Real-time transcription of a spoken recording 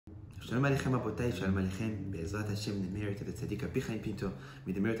Shalom Aleichem Abotai, Shalom Aleichem, Be'ezrat Hashem, in the merit of the Tzaddik Rabbi Chaim Pinto,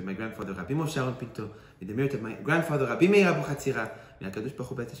 with the merit of my grandfather Rabbi Moshe Aharon Pinto, with the merit of my grandfather Rabbi Meir Abu Chatzira, may HaKadosh Baruch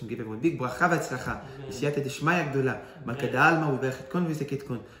Hu B'ezrat Hashem give everyone big bracha v'atzlacha, v'siyata d'shmaya gdola, malka da'alma u'berech et kon v'zeket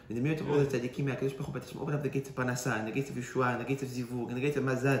kon, with the merit of all the tzaddikim, may HaKadosh Baruch Hu B'ezrat Hashem open up the gates of Parasha, and the gates of Yeshua, and the gates of Zivug, and the gates of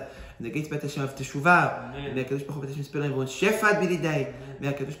Mazal, and the gates B'ezrat Hashem of Teshuvah, and may HaKadosh Baruch Hu B'ezrat Hashem spare everyone shefat b'lidai,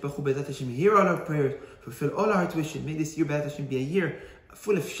 may HaKadosh Baruch Hu B'ezrat Hashem hear all our prayers, fulfill all our tuition, may this year B'ezrat Hashem be a year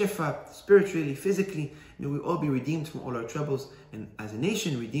full of shefa, spiritually, physically. May we all be redeemed from all our troubles, and as a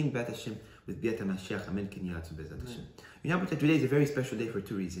nation, redeemed B'ezrat Hashem with Biat HaMashiach. Amen. B'ezrat Hashem. You know, but today is a very special day for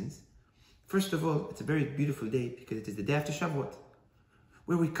two reasons. First of all, it's a very beautiful day because it is the day after Shavuot,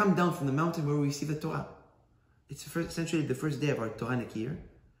 where we come down from the mountain where we receive the Torah. It's essentially the first day of our Toranic year,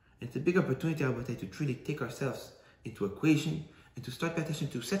 and it's a big opportunity, to truly take ourselves into equation and to start B'ezrat Hashem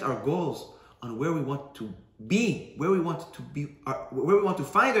to set our goals on where we want to be, where we want to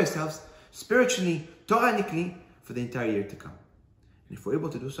find ourselves spiritually, Toranically, for the entire year to come. And if we're able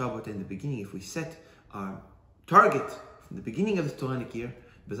to do so in the beginning, if we set our target from the beginning of the Toranic year,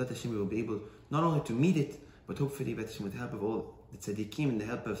 B'ezrat Hashem, we will be able not only to meet it, but hopefully B'ezrat Hashem, with the help of all the tzaddikim and the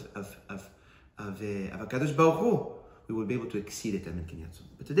help of HaKadosh Baruch Hu, we will be able to exceed it.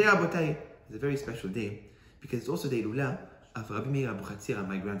 But today, Rabotai, is a very special day because it's also the Ilula of Rabbi Meir Abu Chatzira,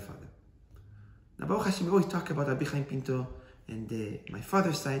 my grandfather. Now, Baruch Hashem, we always talk about Rabbi Chaim Pinto and my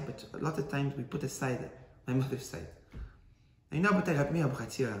father's side, but a lot of times we put aside my mother's side. And you know, but Rabbi Meir Abu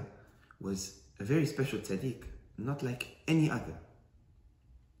Chatzira was a very special tzaddik, not like any other.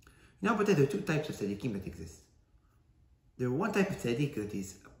 You know, but there are two types of tzaddikim that exist. There is one type of tzaddik that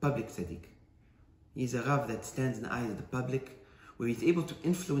is a public tzaddik. He's a Rav that stands in the eyes of the public, where he's able to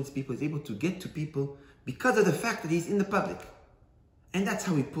influence people, he's able to get to people because of the fact that he's in the public. And that's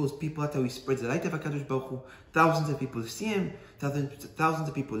how he pulls people, that's how he spreads the light of HaKadosh Baruch Hu. Thousands of people see him, thousands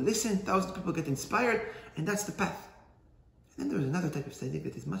of people listen, thousands of people get inspired, and that's the path. And then there's another type of tzaddik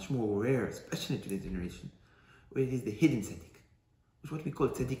that is much more rare, especially in today's generation, where it is the hidden tzaddik, which is what we call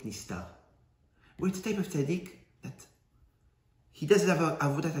tzaddik nistar. Where it's a type of tzaddik that he does have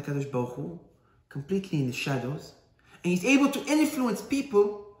avodat HaKadosh Baruch Hu completely in the shadows, and he's able to influence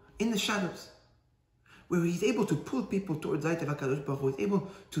people in the shadows, where he's able to pull people towards the light of HaKadosh Baruch Hu. He's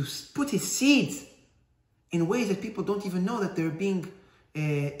able to put his seeds in ways that people don't even know that they're being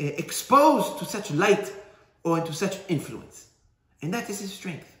exposed to such light or to such influence. And that is his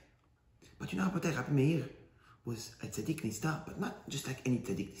strength. But you know, Rabbi Meir was a tzaddik nistar, but not just like any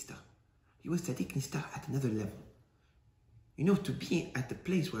tzaddik nistar. He was tzaddik nistar at another level. You know, to be at the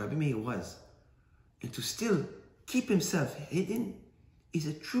place where Rabbi Meir was, and to still keep himself hidden, is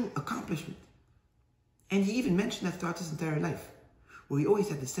a true accomplishment. And he even mentioned that throughout his entire life, where he always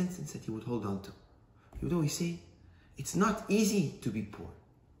had the sentence that he would hold on to. He would always say, it's not easy to be poor.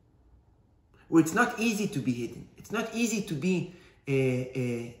 Or it's not easy to be hidden. It's not easy to be,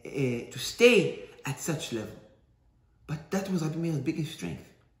 to stay at such level. But that was Rabbi Meir's biggest strength.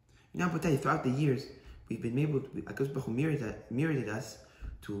 You know, but throughout the years, we've been able to, HaKadosh Baruch Hu merited us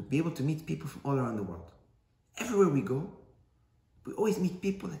to be able to meet people from all around the world. Everywhere we go, we always meet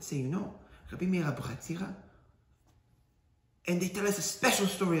people that say, you know, Rabbi Meir Abu Chatzira, and they tell us a special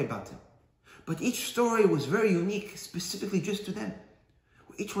story about him. But each story was very unique, specifically just to them.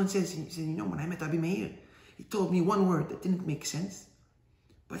 Each one says, you know, when I met Rabbi Meir, he told me one word that didn't make sense.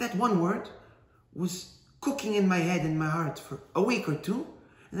 But that one word was cooking in my head and my heart for a week or two.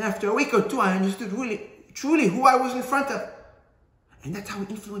 And after a week or two, I understood really, truly who I was in front of. And that's how he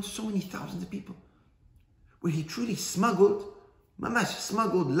influenced so many thousands of people. Where he truly smuggled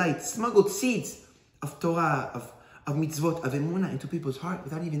light, smuggled seeds of Torah, of mitzvot, of emunah into people's heart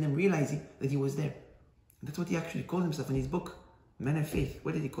without even them realizing that he was there. And that's what he actually called himself in his book, Man of Faith.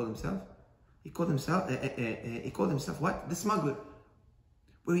 What did he call himself? He called himself what? The smuggler.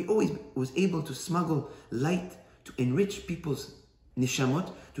 Where he always was able to smuggle light to enrich people's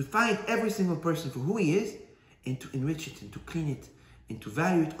nishamot, to find every single person for who he is, and to enrich it, and to clean it, and to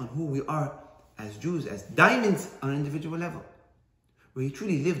value it on who we are as Jews, as diamonds on an individual level. Where he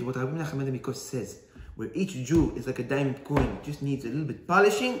truly lived what Rabbi Nachman Mikos says, where each Jew is like a diamond coin, just needs a little bit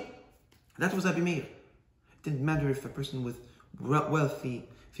polishing. That was Rabbi Meir. It didn't matter if a person was wealthy,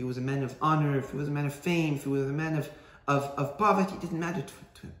 if he was a man of honor, if he was a man of fame, if he was a man of poverty, it didn't matter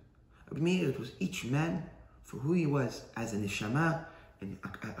to him. Rabbi Meir, it was each man for who he was as a neshama, and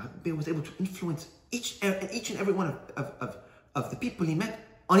was able to influence each and every one of the people he met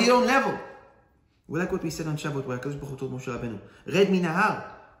on his own level. Well, like what we said on Shabbat, where HaKadosh Baruch Hu told Moshe Rabbeinu, Red minahar,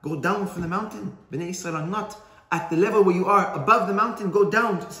 go down from the mountain. Bnei Israel are not at the level where you are above the mountain, go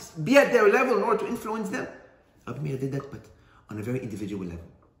down, be at their level in order to influence them. Rabbi Meir did that, but on a very individual level.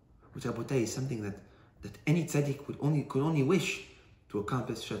 which Rabotai is something that any tzaddik could only wish to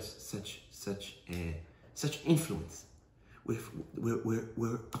accomplish such influence,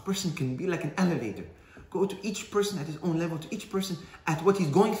 where a person can be like an elevator, go to each person at his own level, to each person at what he's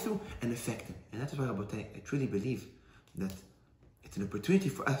going through, and affect him. And that is why, Rabotai, I truly believe that it's an opportunity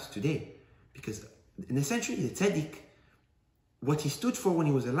for us today, because in essentially the tzaddik, what he stood for when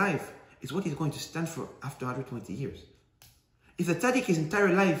he was alive is what he's going to stand for after 120 years. If the tzaddik his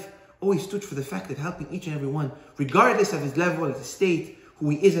entire life always stood for the fact that helping each and every one, regardless of his level, his state, who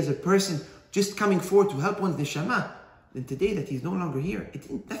he is as a person, just coming forward to help one's neshama, then today that he's no longer here,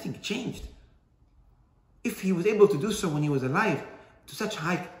 nothing changed. If he was able to do so when he was alive to such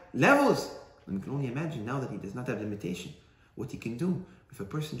high levels, then we can only imagine now that he does not have limitation, what he can do if a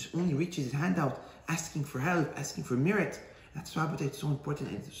person just only reaches his hand out, asking for help, asking for merit. That's why it's so important,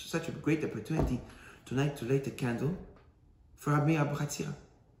 and it's such a great opportunity tonight to light a candle for Rabbi Abu Chatzira.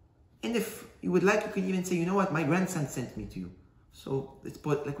 And if you would like, you could even say, you know what, my grandson sent me to you. So it's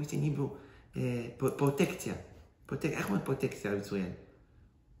like we say in Hebrew, protectia.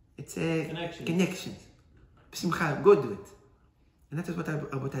 It's connections. B'simcha, go do it. And that is what I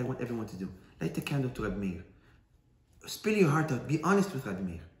want everyone to do. Light the candle to Rabbi Meir. Spill your heart out. Be honest with Rabbi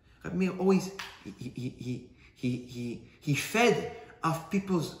Meir. Rabbi Meir always, he fed off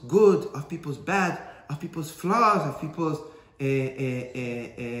people's good, of people's bad, of people's flaws, of people's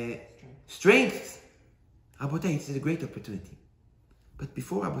strengths. Rabotai, it is a great opportunity. But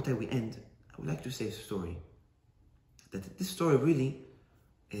before, Rabotai, we end, I would like to say a story. That this story really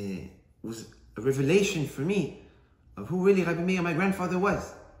was a revelation for me of who really Rabbi Meir, my grandfather,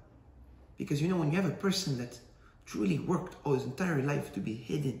 was. Because when you have a person that truly worked all his entire life to be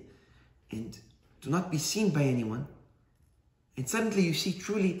hidden and to not be seen by anyone, and suddenly you see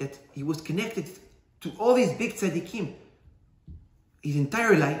truly that he was connected to all these big tzaddikim his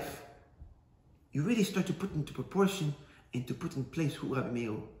entire life, you really start to put into proportion and to put in place who Rabbi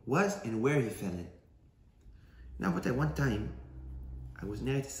Meir was and where he fell in. Now, but at one time, I was in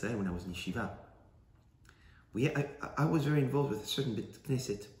Eretz Israel when I was in yeshiva. I was very involved with a certain bit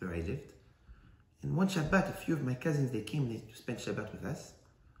Knesset where I lived. And one Shabbat, a few of my cousins, they came to spend Shabbat with us.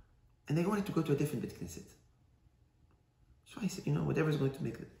 And they wanted to go to a different bit Knesset. So I said, whatever's going to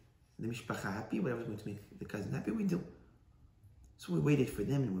make the mishpacha happy, whatever's going to make the cousin happy, we do. So we waited for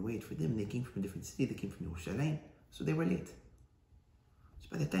them and we waited for them. They came from a different city. They came from Yerushalayim. So they were late. So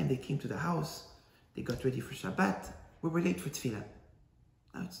by the time they came to the house, they got ready for Shabbat. We were late for tefillah.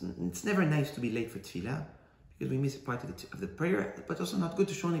 Now it's never nice to be late for tefillah because we miss a part of the prayer, but also not good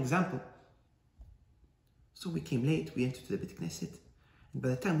to show an example. So we came late. We entered the Beit Knesset. And by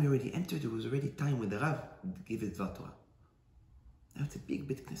the time we already entered, it was already time when the Rav gave his Dvar Torah. Now it's a big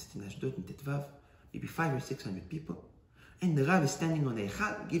Beit Knesset in Ashdod, in Tetvav, maybe 500 or 600 people. And the Rav is standing on the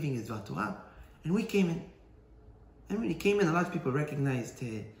Echad, giving his Dvar Torah. And we came in. And when he came in, a lot of people recognized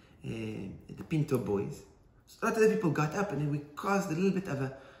the Pinto boys. So a lot of the people got up, and then we caused a little bit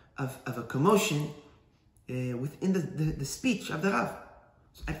of a commotion within the speech of the Rav.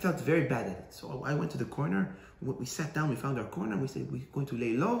 So I felt very bad at it. So I went to the corner. We sat down, we found our corner, and we said, we're going to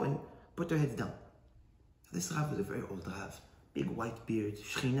lay low and put our heads down. This Rav was a very old Rav. Big white beard,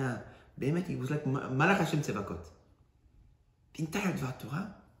 Shechina. Be'emet, he was like Malach Hashem Tzevakot. The entire Dvar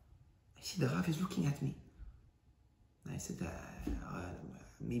Torah, I see the Rav is looking at me. I said,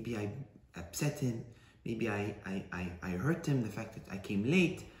 maybe I upset him, maybe I hurt him, the fact that I came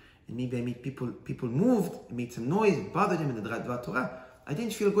late, and maybe I made people moved, it made some noise, it bothered him in the Dvar Torah. I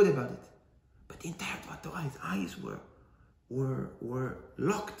didn't feel good about it. But the entire Dvar Torah, his eyes were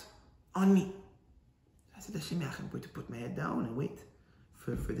locked on me. I said, Hashem, I'm going to put my head down and wait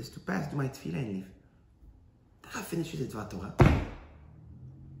for this to pass, do my tefillah and leave. The Rav finishes the Dvar Torah,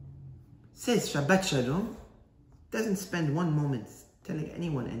 says Shabbat Shalom, doesn't spend one moment telling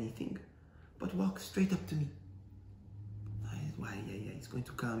anyone anything, but walks straight up to me. I said, why? Yeah, he's going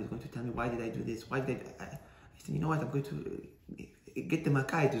to come, he's going to tell me, why did I do this? Why did I said, you know what, I'm going to get the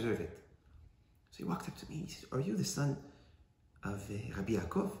makkah, I deserve it. So he walked up to me, he said, are you the son of Rabbi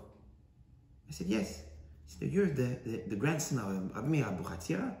Yaakov? I said, yes. He said, you're the grandson of Rabbi Meir Abu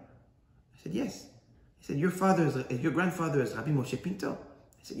Chatzira? I said, yes. He said, your grandfather is Rabbi Moshe Pinto?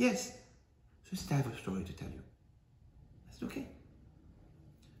 I said, yes. So he said, I have a story to tell you. I said, okay.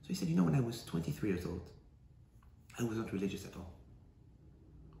 So he said, when I was 23 years old, I was not religious at all.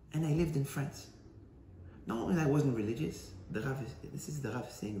 And I lived in France. Not only that I wasn't religious, this is the Rav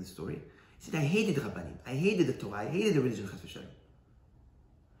saying the story. He said, I hated Rabbanim, I hated the Torah, I hated the religion,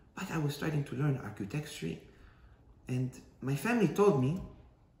 but I was starting to learn architecture, and my family told me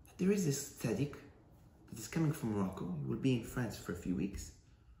that there is this tzaddik that is coming from Morocco. He will be in France for a few weeks.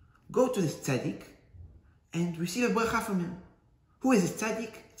 go to this tzaddik and receive a bracha from him. Who is this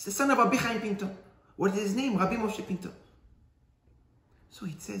tzaddik? It's the son of Rabbi Aharon Pinto. What is his name? Rabbi Moshe Pinto. So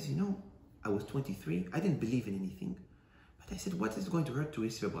he says, you know, I was 23. I didn't believe in anything. But I said, what is going to hurt to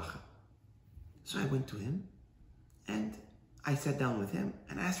receive a bracha? So I went to him and I sat down with him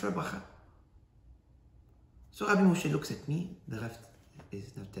and I asked for a bracha. So Rabbi Moshe looks at me, the Rav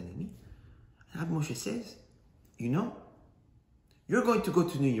is now telling me, and Rabbi Moshe says, you know, you're going to go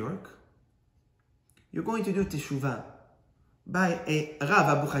to New York, you're going to do teshuvah by a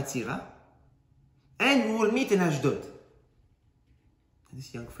Rav Abu Chatzira, and we will meet in Ashdod. And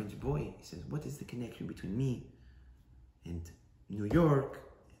this young French boy, he says, what is the connection between me and New York?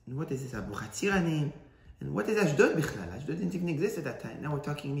 And what is this Abu Chatzira name? And what is Ashdod bichlal? Ashdod didn't even exist at that time. Now we're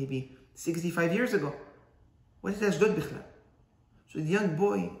talking maybe 65 years ago. What is Ashdod bichlal? So the young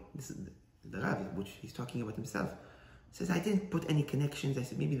boy, this is the Rav, which he's talking about himself, says, I didn't put any connections. I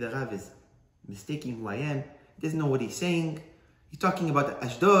said, maybe the Rav is mistaking who I am. He doesn't know what he's saying. He's talking about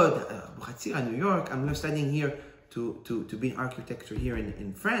Ashdod, Abu Chatzira, New York. I'm studying here to be an architecture here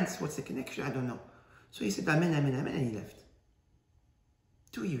in France. What's the connection? I don't know. So he said, amen, amen, amen, and he left.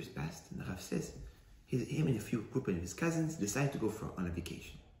 2 years passed, and the Rav says, him and a few group of his cousins decided to go on a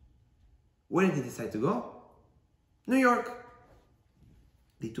vacation. Where did they decide to go? New York.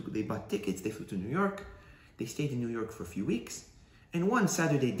 They bought tickets, they flew to New York. They stayed in New York for a few weeks. And one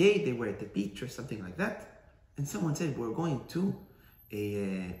Saturday day, they were at the beach or something like that. And someone said, we're going to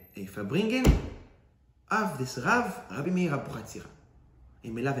a Fabringen of this Rav, Rabbi Meir Abu Chatzira. A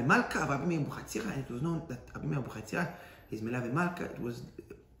Melave Malka of Rabbi Meir Abu Chatzira. And it was known that Rabbi Meir Abu Chatzira is Melave Malka. It was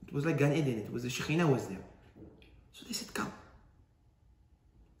like Gan Eden. It was the Shekhinah was there. So they said, come.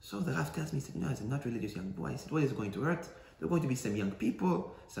 So the Rav tells me, he said, no, as a not religious young boy, I said, what is going to hurt? There are going to be some young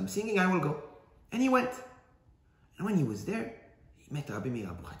people, some singing, I will go. And he went. And when he was there, he met Rabbi Meir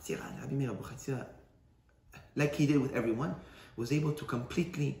Abu Chatzira. And Rabbi Meir Abu Chatzira, like he did with everyone, was able to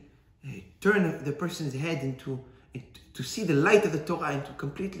completely turn the person's head to see the light of the Torah and to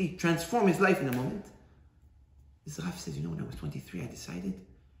completely transform his life in a moment. This Rav says, you know, when I was 23, I decided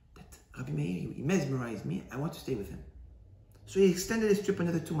that Rabbi Meir, he mesmerized me. I want to stay with him. So he extended his trip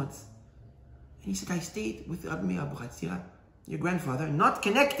another 2 months. And he said, I stayed with Rabbi Meir Abu Chatzira, your grandfather, not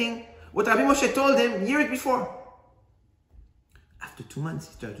connecting what Rabbi Moshe told him years before. After 2 months,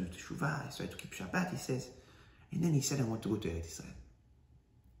 he started to do teshuvah, he started to keep Shabbat, he says. And then he said, I want to go to Eretz Israel.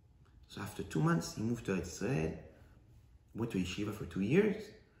 So after 2 months, he moved to Eretz Israel, went to yeshiva for 2 years,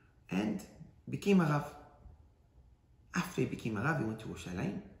 and became a Rav. After he became a Rav, he went to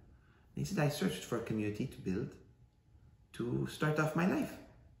Yerushalayim. And he said, I searched for a community to build, to start off my life.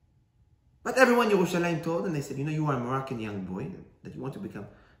 But everyone in Yerushalayim told, and they said, you know, you are a Moroccan young boy, that you want to become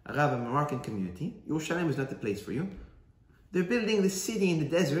a Rav, a Moroccan community. Yerushalayim is not the place for you. They're building this city in the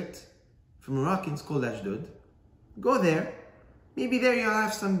desert for Moroccans called Ashdod. Go there. Maybe there you'll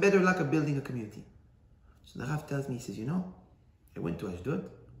have some better luck of building a community. So the Rav tells me, he says, you know, I went to Ashdod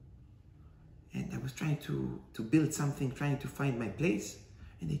and I was trying to build something, trying to find my place.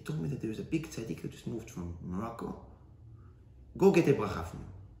 And they told me that there's a big tzaddik that just moved from Morocco. Go get a bracha from him.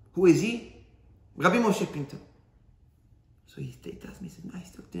 Who is he? Rabbi Moshe Pinto. So he tells me, he said, no, I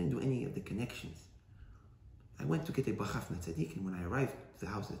still didn't do any of the connections. I went to get a bracha from the tzaddik, and when I arrived at the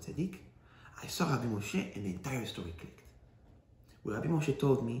house of the tzaddik, I saw Rabbi Moshe, and the entire story clicked. Where Rabbi Moshe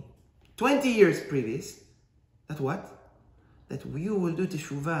told me, 20 years previous, that what? That you will do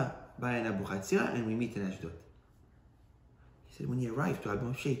teshuvah by an Abu Chatzira, and we meet in Ashdod. He said, when he arrived to Rabbi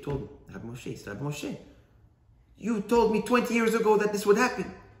Moshe, he told Rabbi Moshe, he said, Rabbi Moshe, you told me 20 years ago that this would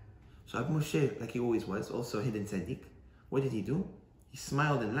happen. So Rabbi Moshe, like he always was, also a hidden tzaddik, what did he do? He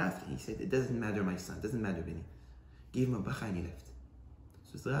smiled and laughed, and he said, it doesn't matter, my son, it doesn't matter, Benny. Give him a bracha, and he left.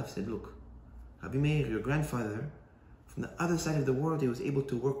 So the Rav said, look, Rabbi Meir, your grandfather, from the other side of the world, he was able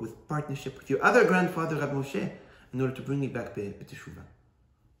to work with partnership with your other grandfather, Rabbi Moshe, in order to bring me back to Teshuvah.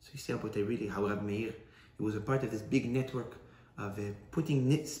 So you see how Rabbi Meir, he was a part of this big network of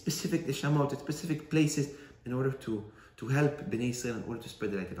putting specific neshamot at specific places in order to help Bnei Israel, in order to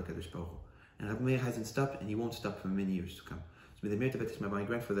spread the light of HaKadosh Baruch Hu. And Rabbi Meir hasn't stopped, and he won't stop for many years to come. So may the merit of my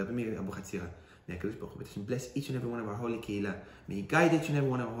grandfather, Rabbi Meir Abu Chatzira, may HaKadosh Baruch Hu bless each and every one of our holy keilah. May he guide each and every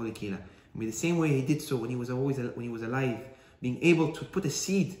one of our holy keilah. May the same way he did so when he was alive, being able to put a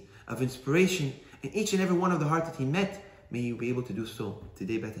seed of inspiration in each and every one of the heart that he met, may you be able to do so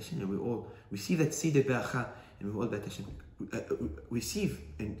today, B'at Hashem, and we all receive that seed of B'acha, and we all, B'at Hashem, receive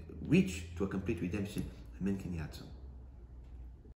and reach to a complete redemption. Amen.